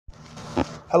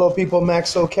Hello, people.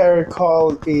 Max O'Carey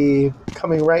call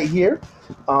coming right here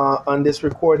on this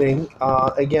recording.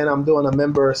 Again, I'm doing a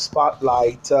member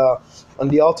spotlight on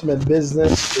the ultimate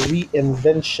business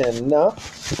reinvention.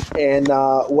 And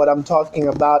what I'm talking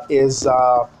about is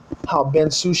how Ben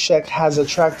Sushek has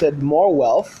attracted more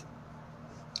wealth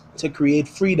to create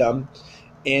freedom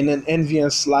in an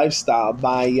envious lifestyle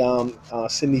by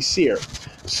Cindy Sear.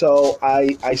 So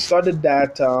I started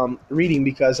that reading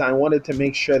because I wanted to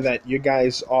make sure that you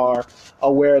guys are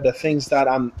aware of the things that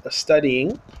I'm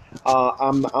studying.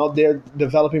 I'm out there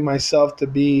developing myself to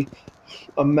be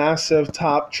a massive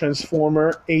top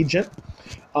transformer agent,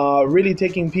 really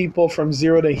taking people from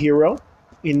zero to hero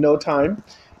in no time.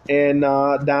 And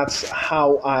that's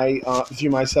how I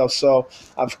view myself. So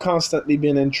I've constantly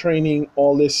been in training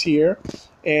all this year.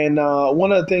 And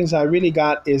one of the things I really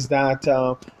got is that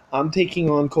I'm taking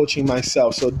on coaching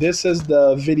myself. So this is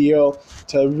the video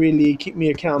to really keep me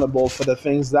accountable for the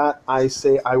things that I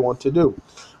say I want to do.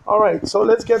 All right, so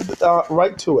let's get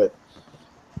right to it.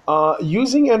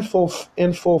 Using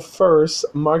info first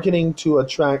marketing to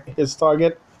attract his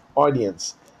target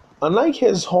audience. Unlike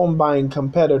his home buying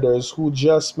competitors who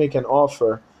just make an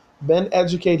offer, Ben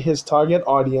educate his target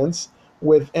audience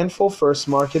with info first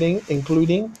marketing,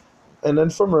 including an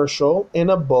infomercial in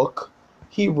a book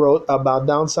he wrote about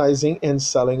downsizing and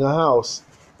selling a house.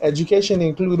 Education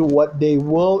include what they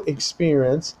will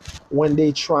experience when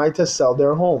they try to sell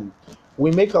their home. We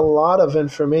make a lot of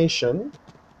information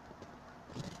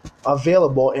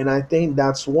available, and I think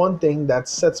that's one thing that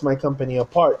sets my company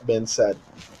apart, Ben said.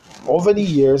 Over the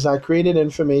years, I created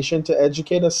information to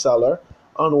educate a seller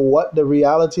on what the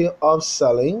reality of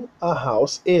selling a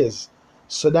house is,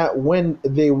 so that when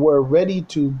they were ready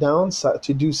to downsize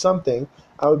to do something,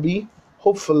 I would be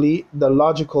hopefully the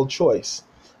logical choice.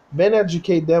 Then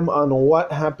educate them on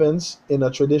what happens in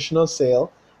a traditional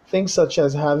sale, things such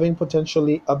as having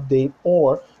potentially update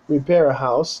or repair a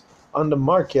house on the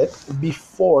market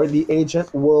before the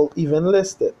agent will even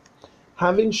list it.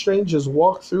 Having strangers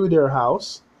walk through their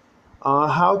house,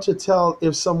 how to tell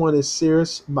if someone is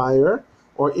serious buyer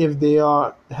or if they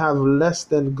are have less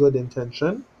than good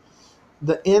intention,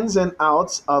 the ins and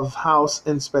outs of house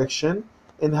inspection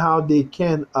and how they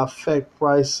can affect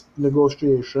price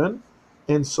negotiation,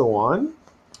 and so on.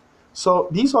 So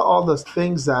these are all the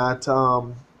things that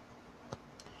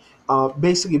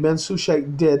basically Ben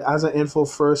Sushek did as an info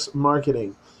first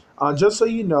marketing. Just so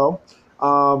you know,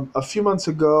 a few months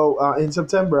ago in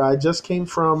September, I just came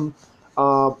from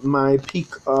my peak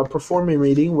performing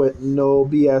reading with No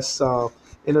BS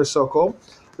Inner Circle.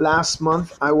 Last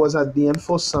month, I was at the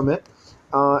Info Summit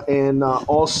and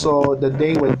also the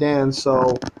day with Dan.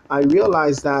 So I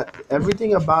realized that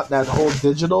everything about that whole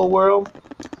digital world,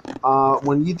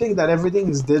 when you think that everything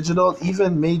is digital,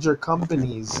 even major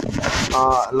companies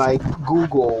like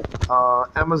Google,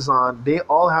 Amazon, they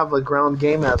all have a ground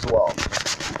game as well.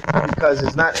 Because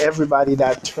it's not everybody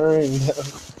that turned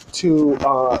to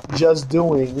just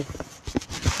doing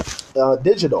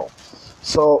digital.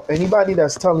 So anybody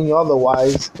that's telling you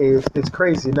otherwise is it's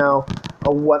crazy. Now,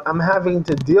 what I'm having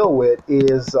to deal with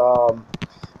is I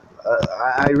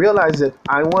realize that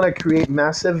I want to create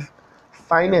massive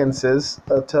finances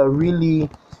to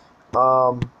really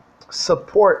um,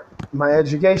 support my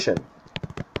education.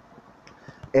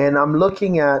 And I'm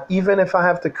looking at, even if I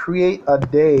have to create a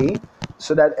day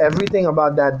so that everything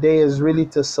about that day is really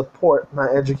to support my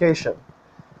education.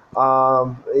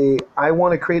 I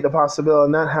want to create the possibility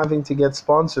of not having to get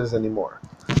sponsors anymore.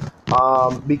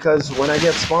 Because when I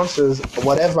get sponsors,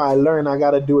 whatever I learn, I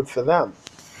got to do it for them.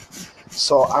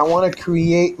 So I want to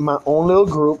create my own little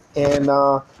group, and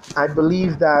I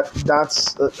believe that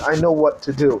I know what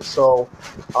to do. So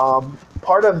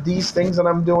part of these things that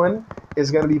I'm doing is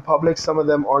going to be public. Some of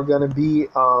them are going to be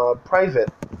private,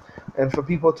 and for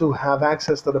people to have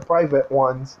access to the private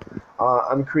ones,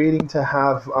 I'm creating to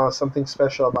have something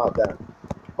special about that.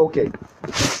 Okay.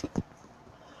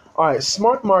 All right.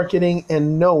 Smart marketing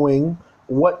and knowing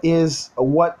what his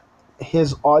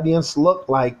audience look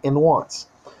like and wants.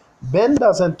 Ben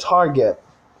doesn't target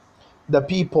the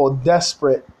people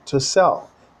desperate to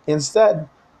sell. Instead,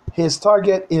 his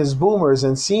target is boomers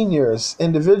and seniors,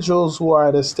 individuals who are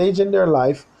at a stage in their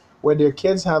life where their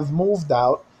kids have moved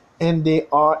out and they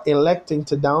are electing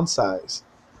to downsize.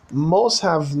 Most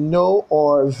have no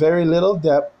or very little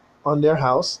debt on their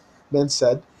house, Ben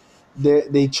said.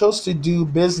 They chose to do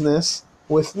business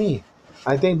with me.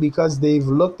 I think because they've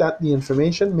looked at the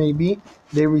information, maybe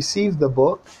they received the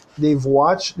book, they've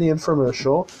watched the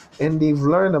infomercial, and they've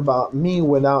learned about me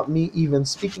without me even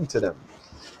speaking to them.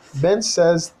 Ben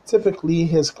says typically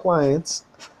his clients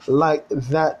like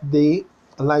that they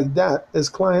like that, his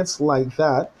clients like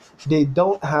that, they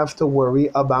don't have to worry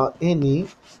about any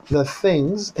of the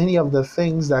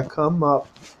things that come up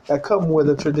that come with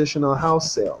a traditional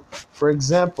house sale. For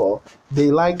example,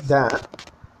 they like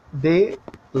that. They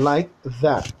like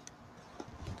that.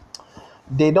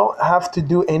 They don't have to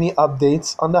do any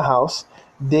updates on the house.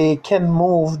 They can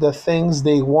move the things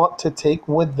they want to take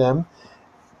with them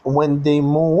when they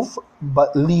move,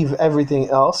 but leave everything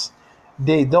else.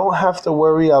 They don't have to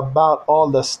worry about all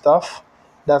the stuff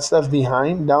that's left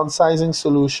behind. Downsizing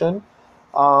solution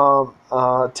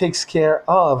takes care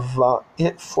of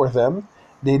it for them.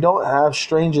 They don't have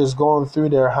strangers going through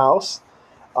their house.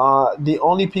 The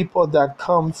only people that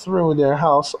come through their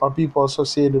house are people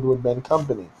associated with Ben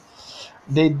Company.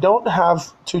 They don't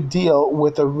have to deal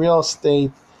with a real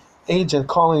estate agent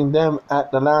calling them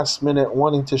at the last minute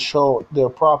wanting to show their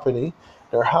property.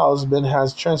 Their husband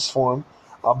has transformed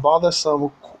a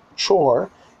bothersome chore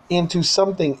into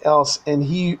something else, and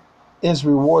he is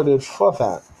rewarded for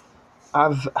that.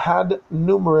 I've had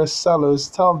numerous sellers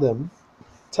tell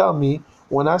me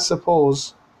when I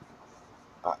suppose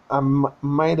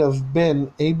might have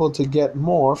been able to get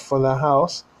more for the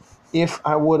house if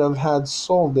I would have had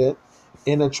sold it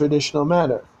in a traditional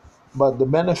manner. But the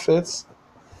benefits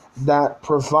that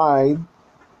provide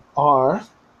are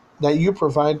that you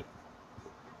provide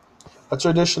a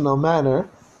traditional manner,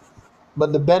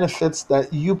 but the benefits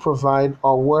that you provide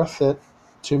are worth it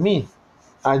to me.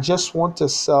 I just want to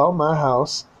sell my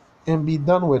house and be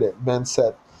done with it, Ben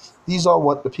said. These are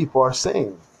what the people are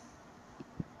saying.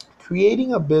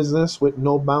 Creating a business with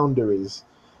no boundaries.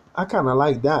 I kind of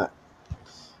like that.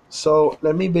 So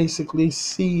let me basically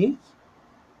see.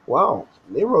 Wow,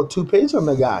 they wrote 2 pages on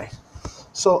the guy.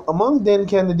 So among Dan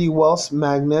Kennedy wealth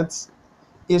magnets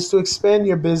is to expand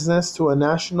your business to a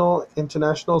national,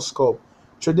 international scope.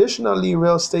 Traditionally,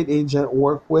 real estate agents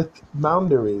work with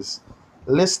boundaries,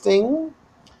 listing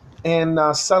and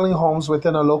selling homes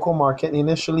within a local market.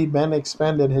 Initially, Ben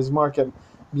expanded his market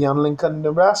beyond Lincoln,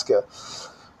 Nebraska,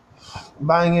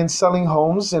 buying and selling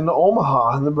homes in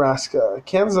Omaha, Nebraska,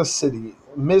 Kansas City,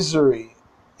 Missouri,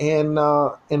 and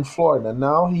in Florida.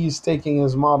 Now he's taking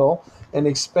his model and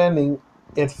expanding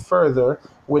it further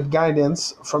with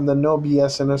guidance from the No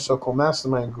BS Inner Circle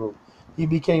Mastermind Group. He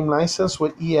became licensed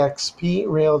with eXp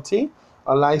Realty,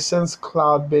 a licensed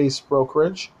cloud-based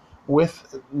brokerage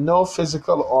with no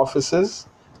physical offices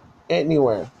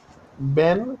anywhere.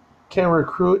 Ben can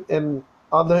recruit and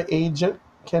other agent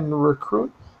can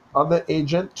recruit other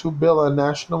agent to build a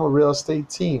national real estate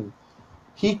team.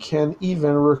 He can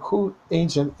even recruit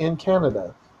agent in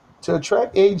Canada. To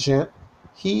attract agent,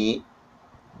 he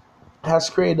has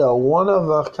created a one of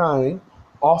a kind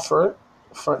offer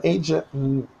for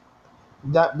agent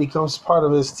that becomes part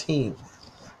of his team.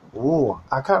 Ooh,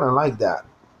 I kind of like that.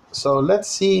 So let's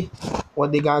see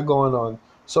what they got going on.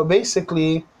 So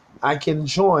basically, I can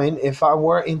join if I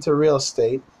were into real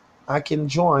estate. I can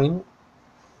join.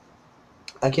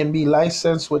 I can be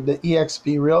licensed with the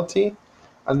eXp Realty,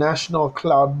 a national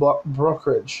cloud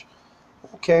brokerage.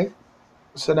 Okay,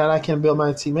 so that I can build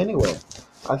my team anywhere.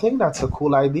 I think that's a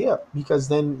cool idea because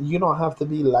then you don't have to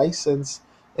be licensed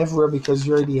everywhere because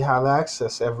you already have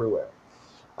access everywhere.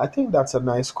 I think that's a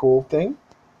nice, cool thing.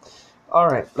 All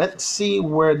right, let's see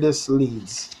where this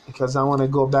leads because I want to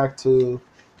go back to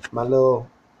my little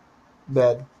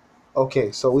bed.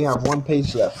 Okay, so we have 1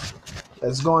 page left.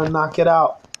 Let's go and knock it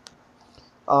out.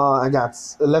 I got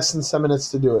less than 7 minutes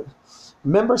to do it.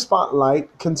 Member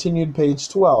Spotlight continued page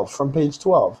 12 from page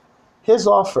 12. His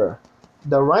offer,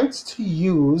 the rights to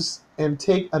use and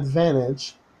take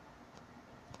advantage,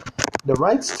 the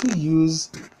rights to use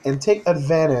and take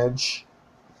advantage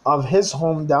of his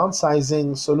home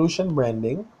downsizing solution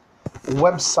branding,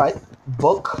 website,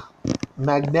 book,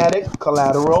 magnetic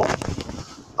collateral,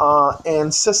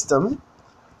 and system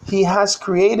he has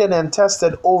created and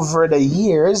tested over the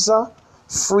years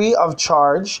free of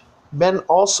charge. Ben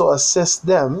also assists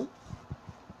them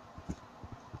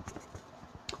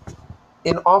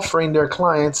in offering their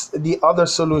clients the other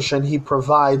solution he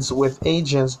provides with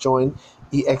agents join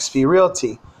eXp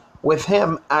Realty with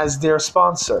him as their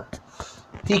sponsor.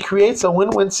 He creates a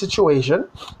win-win situation.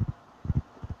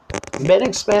 Ben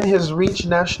expands his reach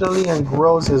nationally and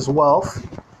grows his wealth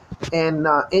and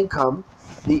income.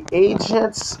 The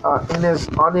agents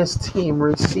on his team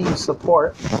receive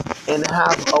support and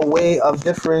have a way of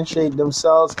differentiate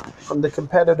themselves from the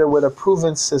competitor with a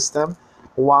proven system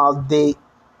while they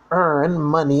earn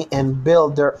money and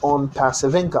build their own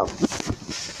passive income.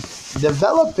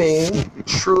 Developing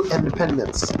true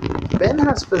independence. Ben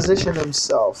has positioned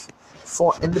himself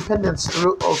for independence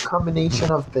through a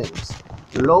combination of things.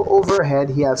 Low overhead,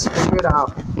 he has figured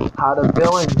out how to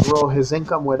build and grow his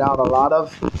income without a lot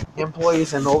of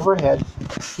employees and overhead.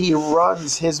 He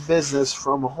runs his business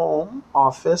from home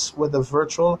office with a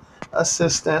virtual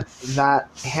assistant that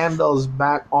handles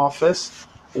back office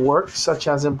work such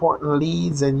as important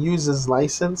leads and uses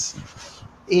licensed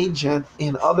agent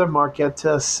in other markets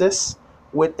to assist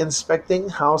with inspecting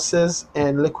houses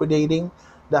and liquidating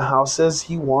the houses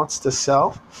he wants to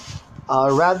sell.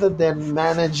 Rather than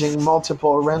managing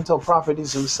multiple rental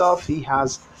properties himself, he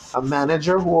has a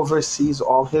manager who oversees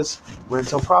all his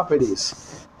rental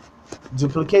properties.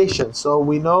 Duplication. So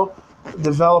we know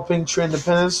developing true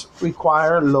independence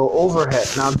require low overhead.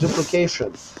 Now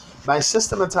duplication. By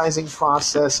systematizing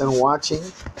process and watching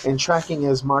and tracking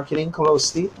his marketing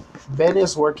closely, Ben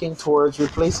is working towards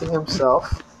replacing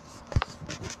himself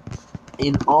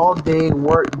in all-day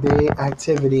workday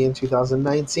activity in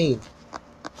 2019.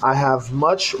 I have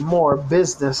much more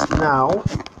business now,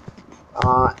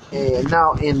 and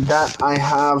now in that I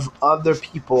have other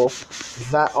people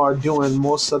that are doing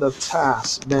most of the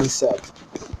tasks. Ben said,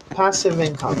 passive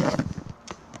income,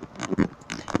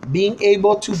 being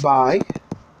able to buy,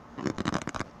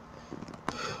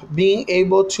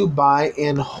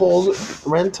 and hold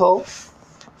rental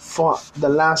for the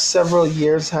last several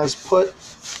years has put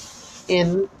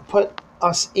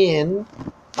us in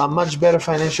a much better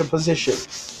financial position.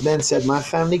 Ben said, my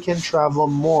family can travel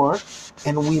more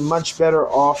and we much better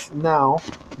off now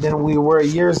than we were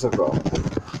years ago.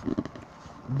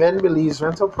 Ben believes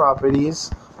rental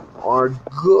properties are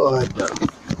good.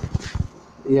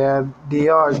 Yeah, they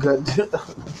are good.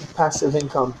 Passive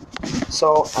income.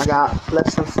 So I got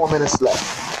less than 4 minutes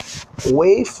left.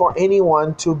 Way for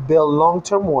anyone to build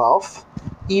long-term wealth,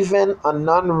 even for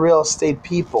non-real estate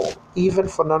people.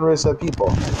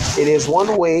 It is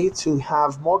one way to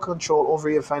have more control over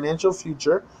your financial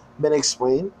future, Ben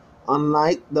explained.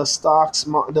 Unlike the stock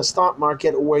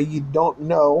market where you don't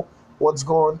know what's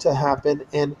going to happen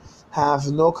and have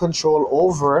no control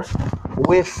over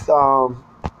with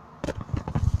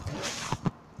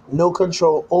no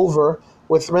control over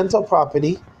with rental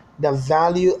property, the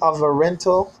value of a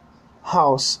rental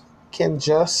house can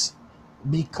just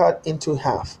be cut into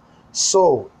half.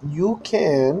 So you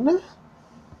can,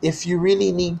 if you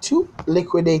really need to,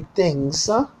 liquidate things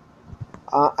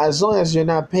as long as you're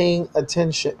not paying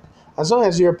attention, as long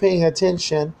as you're paying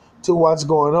attention to what's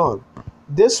going on.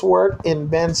 This worked in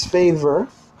Ben's favor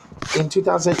in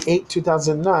 2008,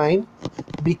 2009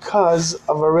 because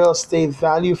of a real estate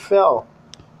value fell.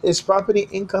 His property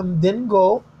income didn't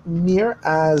go near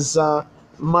as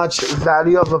much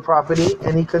value of the property,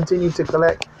 and he continued to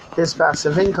collect his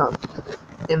passive income.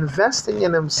 Investing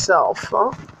in himself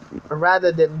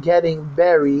rather than getting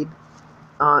buried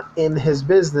in his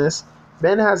business,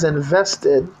 Ben has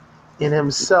invested in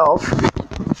himself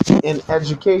in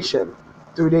education.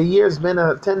 Through the years, Ben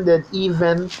attended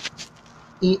events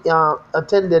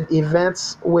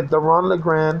with the Ron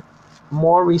LeGrand.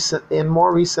 More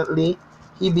recently,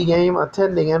 he began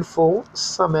attending in full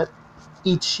summit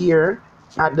each year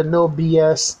at the No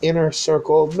BS Inner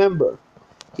Circle member.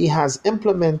 He has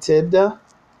implemented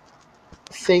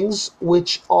things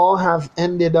which all have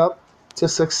ended up to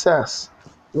success.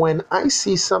 When I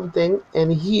see something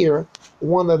and hear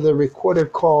one of the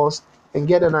recorded calls and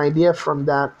get an idea from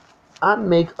that, I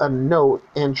make a note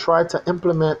and try to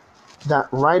implement that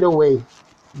right away,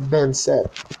 Ben said.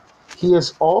 He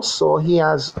has also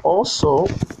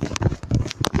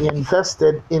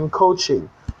invested in coaching,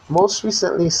 most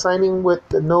recently signing with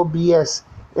the No BS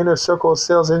Inner Circle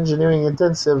Sales Engineering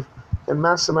Intensive and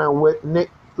Mastermind with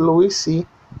Nick Luisi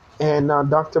and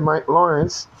Dr. Mike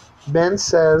Lawrence. Ben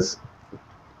says,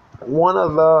 one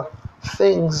of the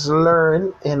things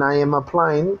learned and I am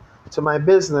applying to my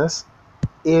business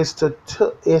is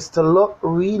to look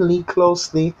really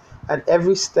closely at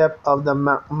every step of the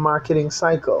marketing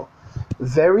cycle.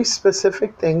 Very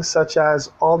specific things such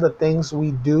as all the things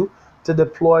we do to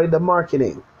deploy the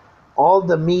marketing, all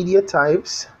the media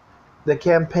types, the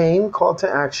campaign call to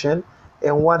action,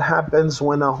 and what happens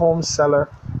when a home seller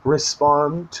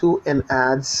responds to an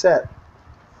ad set.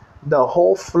 The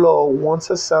whole flow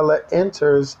once a seller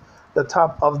enters the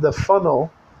top of the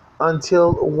funnel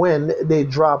until when they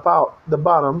drop out the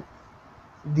bottom,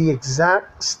 the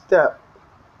exact step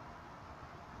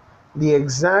the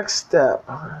exact step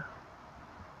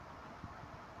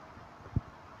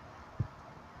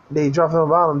they drop on the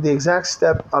bottom, the exact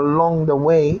step along the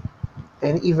way,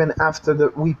 and even after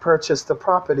we purchase the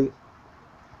property.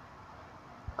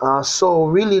 So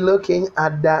really looking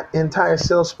at that entire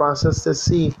sales process to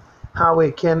see how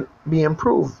it can be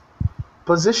improved.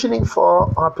 Positioning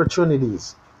for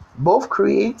opportunities. Both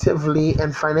creatively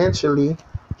and financially,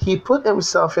 he put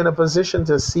himself in a position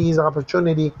to seize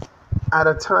opportunity at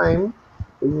a time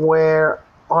where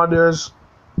others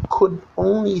could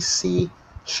only see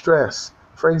stress.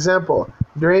 For example,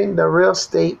 during the real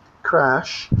estate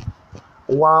crash,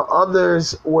 while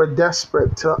others were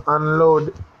desperate to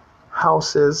unload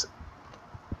houses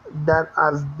that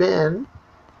have been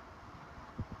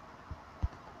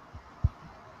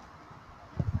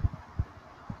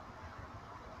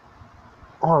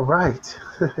all right.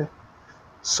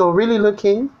 So really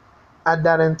looking at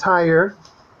that entire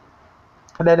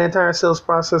sales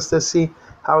process to see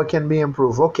how it can be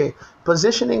improved. Okay,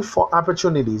 positioning for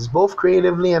opportunities, both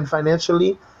creatively and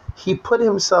financially. He put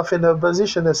himself in a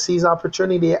position to seize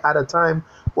opportunity at a time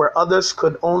where others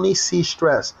could only see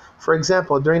stress. For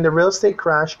example, during the real estate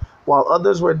crash, while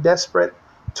others were desperate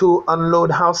to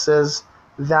unload houses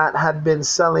that had been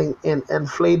selling in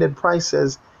inflated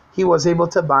prices, he was able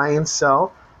to buy and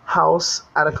sell house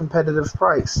at a competitive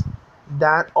price.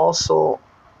 That also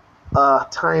a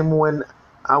time when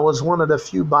I was one of the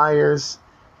few buyers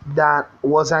that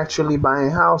was actually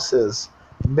buying houses.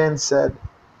 Ben said,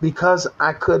 because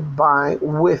I could buy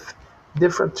with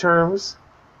different terms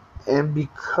and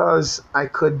because I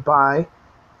could buy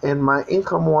and my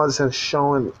income wasn't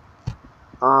showing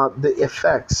the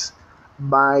effects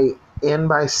by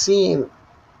by seeing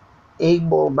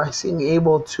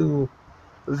able to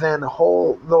then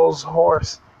hold those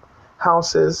horse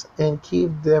houses and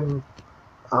keep them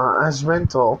as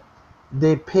rental,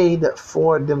 they paid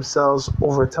for themselves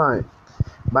over time.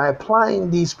 By applying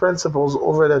these principles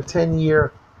over the 10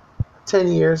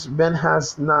 years, Ben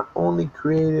has not only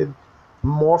created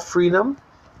more freedom,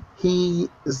 he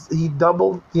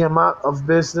doubled the amount of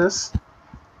business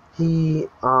he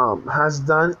has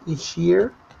done each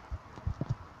year,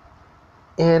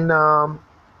 and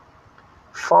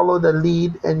follow the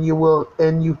lead, and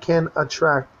you can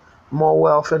attract more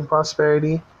wealth and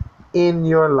prosperity in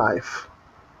your life.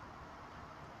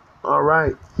 All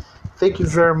right. Thank you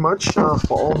very much for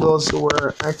all those who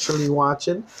were actually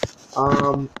watching.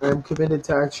 I'm committed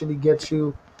to actually get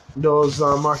you those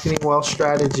marketing well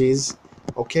strategies.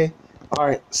 Okay. All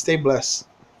right. Stay blessed.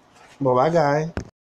 Bye bye, guys.